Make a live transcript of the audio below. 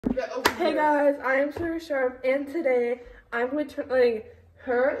Hey guys, I am Sharp, and today I'm going to letting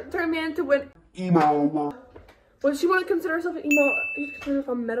her turn me into an emo. Well, she wouldn't consider herself an emo. She considers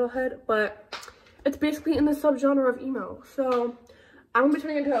herself a metalhead, but it's basically in the subgenre of emo. So I'm gonna be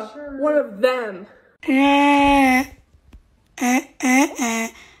turning into one of them.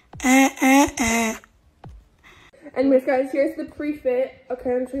 Anyways, guys, here's the pre-fit.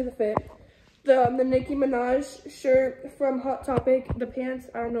 Okay, I'm showing you the fit. The Nicki Minaj shirt from Hot Topic. The pants,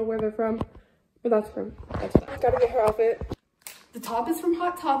 I don't know where they're from, but that's from. Gotta get her outfit. The top is from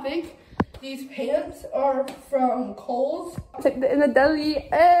Hot Topic. These pants are from Kohl's. It's like in the deli.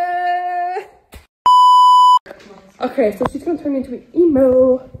 Okay, so she's gonna turn me into an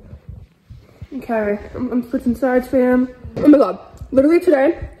emo. Okay, I'm switching sides, fam. Oh my god, literally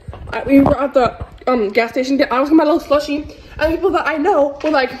today, we were at the gas station. I was getting my little slushie, and the people that I know were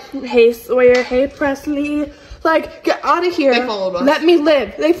like, "Hey Sawyer, hey Presley, like get out of here. They followed us. Let me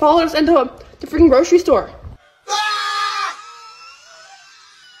live." They followed us into the freaking grocery store.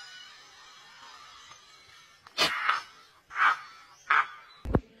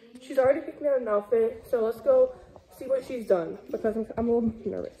 She's already picked me out an outfit, so let's go see what she's done because I'm a little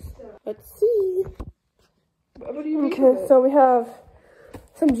nervous. Let's see. What do you think? Okay, so we have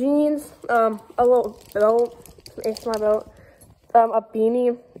some jeans, a little belt, some ASMR belt, a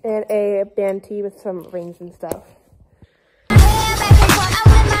beanie, and a band tee with some rings and stuff.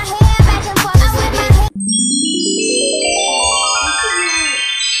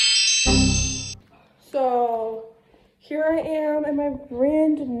 So here I am in my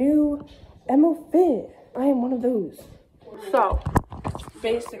brand new emo fit. I am one of those. So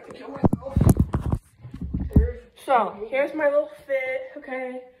basically, here's my little fit.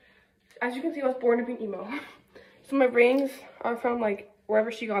 Okay, as you can see, I was born to be emo. So my rings are from like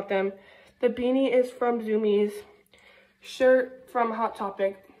wherever she got them. The beanie is from Zoomies. Shirt from Hot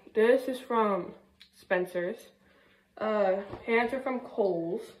Topic. This is from Spencer's. Hands are from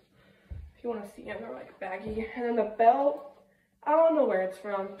Kohl's. If you want to see them, they're like baggy. And then the belt, I don't know where it's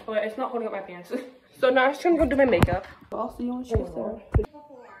from, but it's not holding up my pants. So now I'm just gonna go do my makeup. I'll see you when she's there.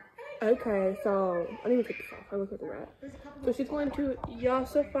 Okay, so I didn't even take this off. I look like a rat. So she's going to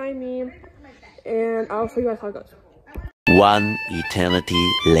yassify me, and I'll show you guys how it goes. One eternity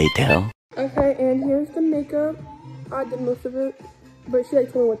later. Okay, and here's the makeup. I did most of it, but she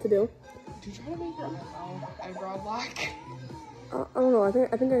like told me what to do. Did you try to make your eyebrow black? I don't know. I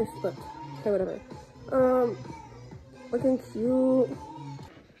think I slipped. Okay, whatever. Looking cute.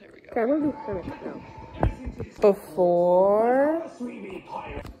 There we go. Okay, I'm gonna do her makeup now. Before,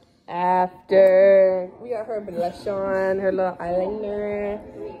 after. We got her blush on, her little eyeliner,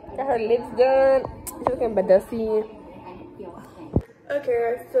 got her lips done. She's looking badassy.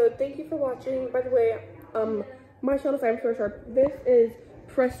 Okay, guys, so thank you for watching. By the way, my channel is iamsawyersharp. This is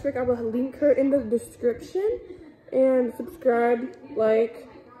Press Trick. I will link her in the description. And subscribe, like,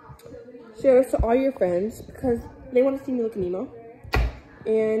 share this to all your friends because they want to see me looking emo.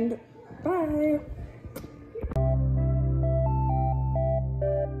 And bye.